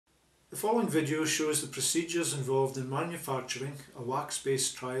The following video shows the procedures involved in manufacturing a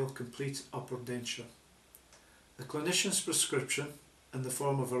wax-based trial complete upper denture. The clinician's prescription, in the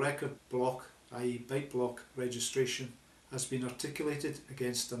form of a record block, i.e. bite block registration, has been articulated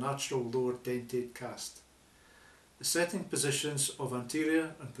against a natural lower dentate cast. The setting positions of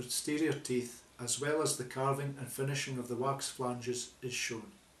anterior and posterior teeth, as well as the carving and finishing of the wax flanges, is shown.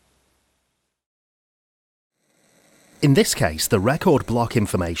 In this case, the record block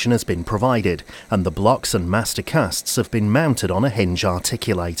information has been provided, and the blocks and master casts have been mounted on a hinge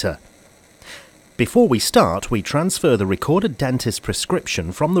articulator. Before we start, we transfer the recorded dentist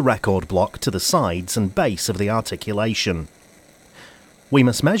prescription from the record block to the sides and base of the articulation. We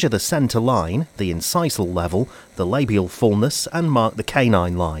must measure the centre line, the incisal level, the labial fullness, and mark the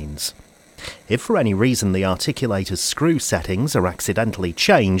canine lines. If for any reason the articulator's screw settings are accidentally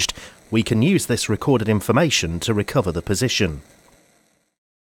changed, we can use this recorded information to recover the position.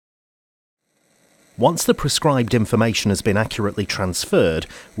 Once the prescribed information has been accurately transferred,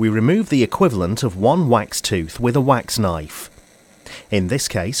 we remove the equivalent of one wax tooth with a wax knife. In this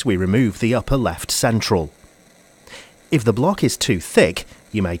case, we remove the upper left central. If the block is too thick,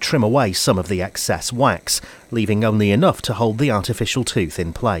 you may trim away some of the excess wax, leaving only enough to hold the artificial tooth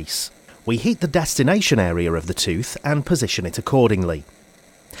in place. We heat the destination area of the tooth and position it accordingly.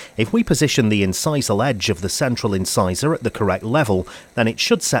 If we position the incisal edge of the central incisor at the correct level, then it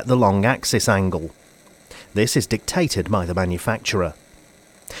should set the long axis angle. This is dictated by the manufacturer.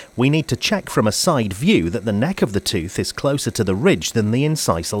 We need to check from a side view that the neck of the tooth is closer to the ridge than the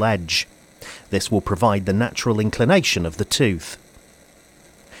incisal edge. This will provide the natural inclination of the tooth.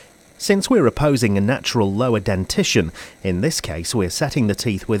 Since we're opposing a natural lower dentition, in this case we're setting the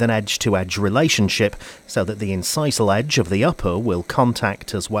teeth with an edge-to-edge relationship so that the incisal edge of the upper will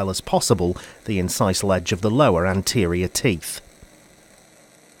contact as well as possible the incisal edge of the lower anterior teeth.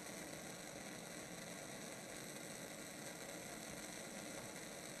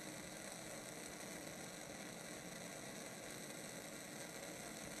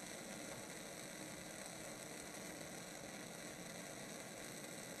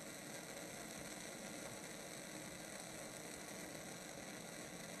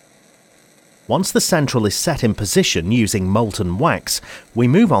 Once the central is set in position using molten wax, we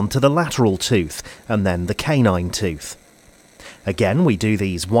move on to the lateral tooth and then the canine tooth. Again, we do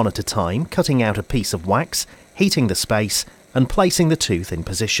these one at a time, cutting out a piece of wax, heating the space, and placing the tooth in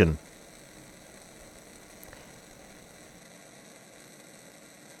position.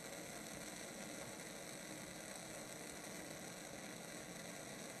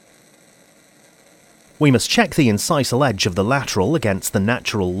 We must check the incisal edge of the lateral against the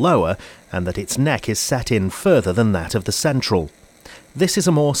natural lower and that its neck is set in further than that of the central. This is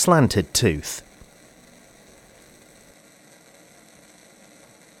a more slanted tooth.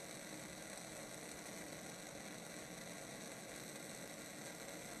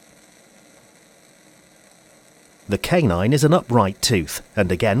 The canine is an upright tooth,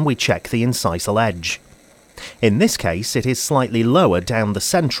 and again we check the incisal edge. In this case, it is slightly lower down the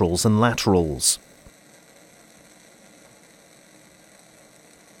centrals and laterals.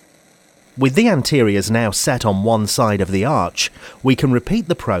 With the anteriors now set on one side of the arch, we can repeat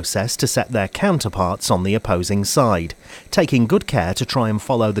the process to set their counterparts on the opposing side, taking good care to try and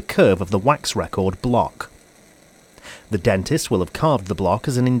follow the curve of the wax record block. The dentist will have carved the block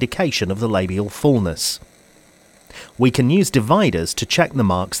as an indication of the labial fullness. We can use dividers to check the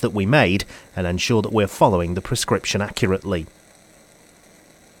marks that we made and ensure that we're following the prescription accurately.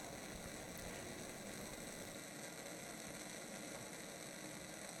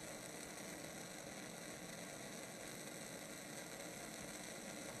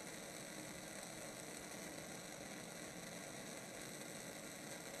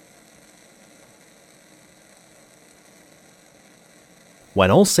 When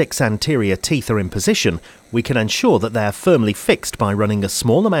all 6 anterior teeth are in position, we can ensure that they are firmly fixed by running a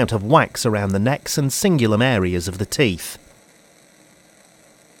small amount of wax around the necks and cingulum areas of the teeth.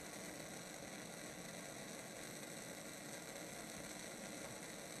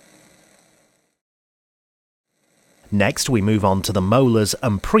 Next, we move on to the molars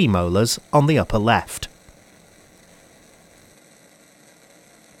and premolars on the upper left.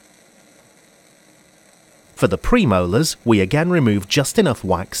 For the premolars, we again remove just enough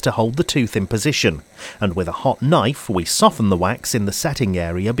wax to hold the tooth in position, and with a hot knife we soften the wax in the setting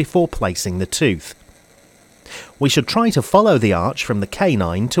area before placing the tooth. We should try to follow the arch from the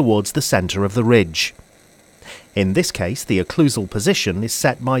canine towards the centre of the ridge. In this case, the occlusal position is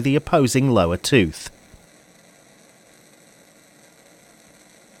set by the opposing lower tooth.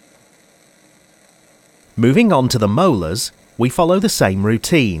 Moving on to the molars, we follow the same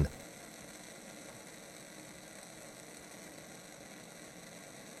routine.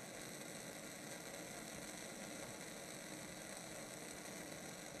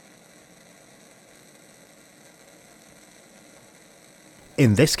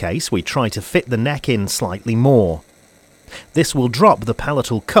 In this case, we try to fit the neck in slightly more. This will drop the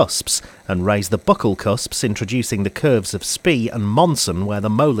palatal cusps and raise the buccal cusps, introducing the curves of Spee and Monson where the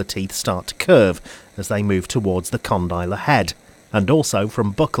molar teeth start to curve as they move towards the condylar head, and also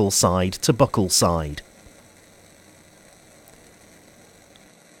from buccal side to buccal side.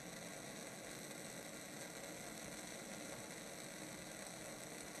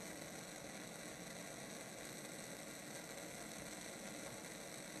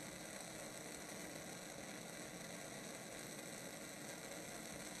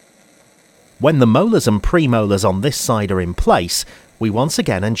 When the molars and premolars on this side are in place, we once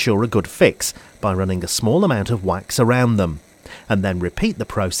again ensure a good fix by running a small amount of wax around them, and then repeat the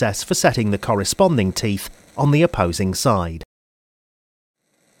process for setting the corresponding teeth on the opposing side.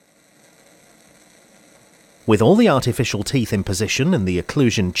 With all the artificial teeth in position and the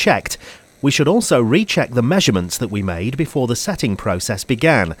occlusion checked, we should also recheck the measurements that we made before the setting process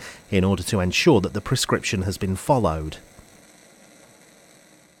began, in order to ensure that the prescription has been followed.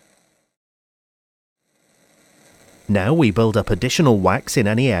 Now we build up additional wax in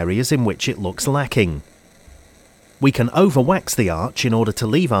any areas in which it looks lacking. We can overwax the arch in order to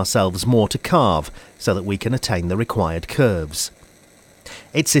leave ourselves more to carve, so that we can attain the required curves.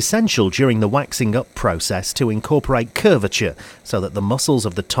 It's essential during the waxing up process to incorporate curvature, so that the muscles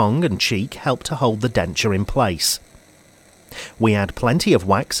of the tongue and cheek help to hold the denture in place. We add plenty of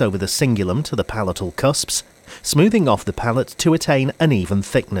wax over the cingulum to the palatal cusps, smoothing off the palate to attain an even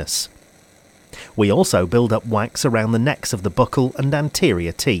thickness. We also build up wax around the necks of the buccal and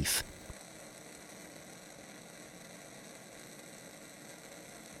anterior teeth.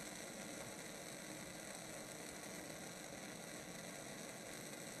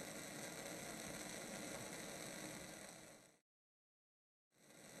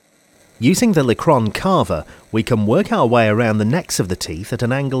 Using the Licron carver, we can work our way around the necks of the teeth at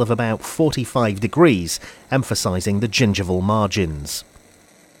an angle of about 45 degrees, emphasising the gingival margins.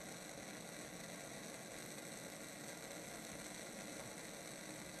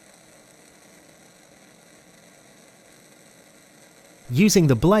 Using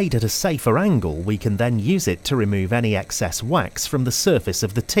the blade at a safer angle, we can then use it to remove any excess wax from the surface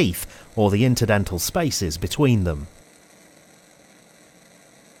of the teeth or the interdental spaces between them.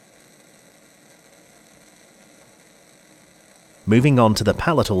 Moving on to the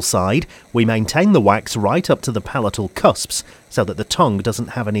palatal side, we maintain the wax right up to the palatal cusps so that the tongue doesn't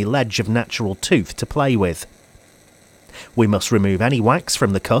have any ledge of natural tooth to play with. We must remove any wax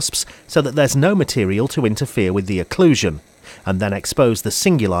from the cusps so that there's no material to interfere with the occlusion, and then expose the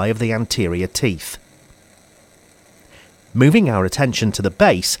cinguli of the anterior teeth. Moving our attention to the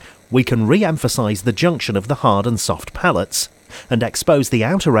base, we can re-emphasise the junction of the hard and soft palates, and expose the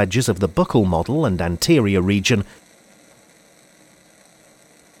outer edges of the buccal model and anterior region.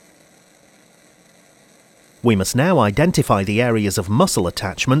 We must now identify the areas of muscle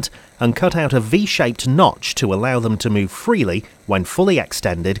attachment and cut out a V-shaped notch to allow them to move freely when fully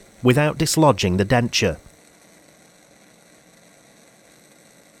extended without dislodging the denture.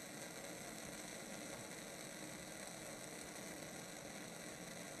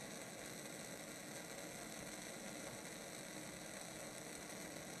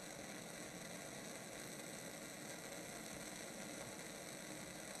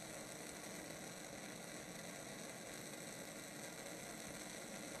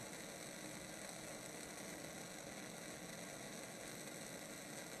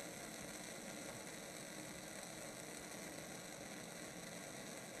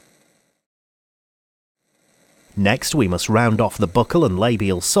 Next, we must round off the buccal and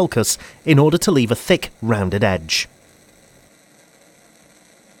labial sulcus in order to leave a thick, rounded edge.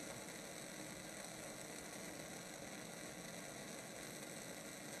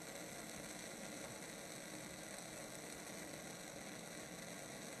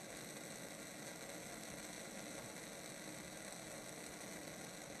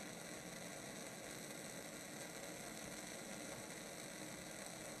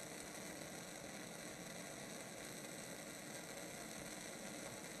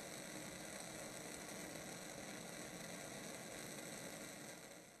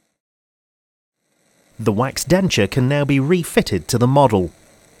 The wax denture can now be refitted to the model.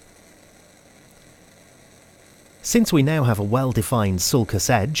 Since we now have a well-defined sulcus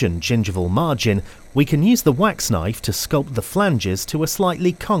edge and gingival margin, we can use the wax knife to sculpt the flanges to a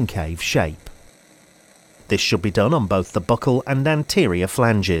slightly concave shape. This should be done on both the buccal and anterior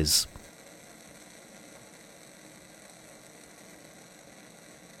flanges.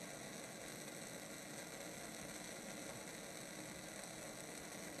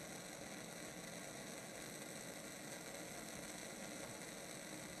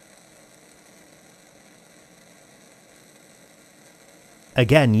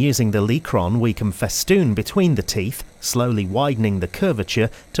 Again, using the Licron, we can festoon between the teeth, slowly widening the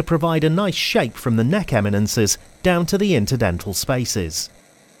curvature to provide a nice shape from the neck eminences down to the interdental spaces.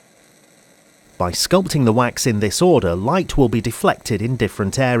 By sculpting the wax in this order, light will be deflected in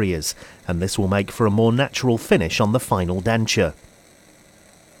different areas, and this will make for a more natural finish on the final denture.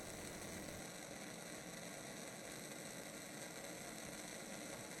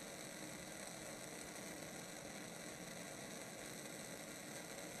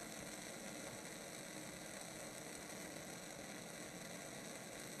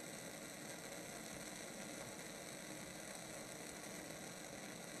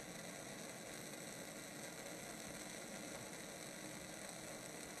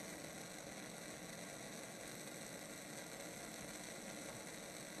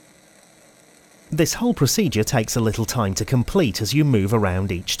 This whole procedure takes a little time to complete as you move around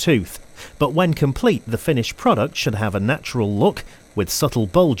each tooth, but when complete the finished product should have a natural look with subtle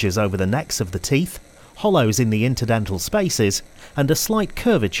bulges over the necks of the teeth, hollows in the interdental spaces, and a slight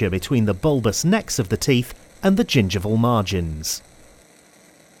curvature between the bulbous necks of the teeth and the gingival margins.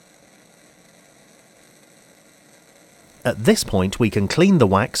 At this point we can clean the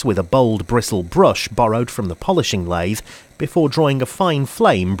wax with a bold bristle brush borrowed from the polishing lathe before drawing a fine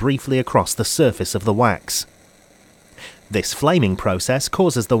flame briefly across the surface of the wax. This flaming process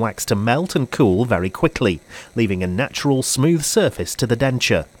causes the wax to melt and cool very quickly, leaving a natural smooth surface to the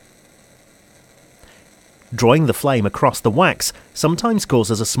denture. Drawing the flame across the wax sometimes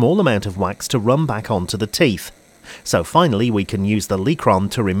causes a small amount of wax to run back onto the teeth, so finally we can use the Licron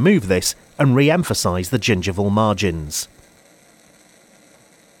to remove this and re-emphasise the gingival margins.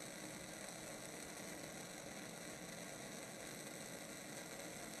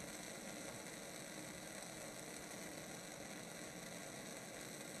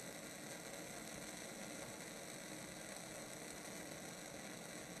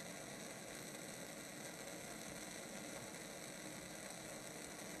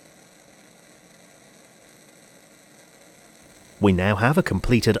 We now have a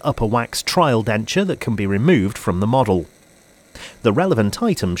completed upper wax trial denture that can be removed from the model. The relevant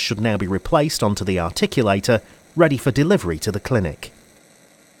items should now be replaced onto the articulator, ready for delivery to the clinic.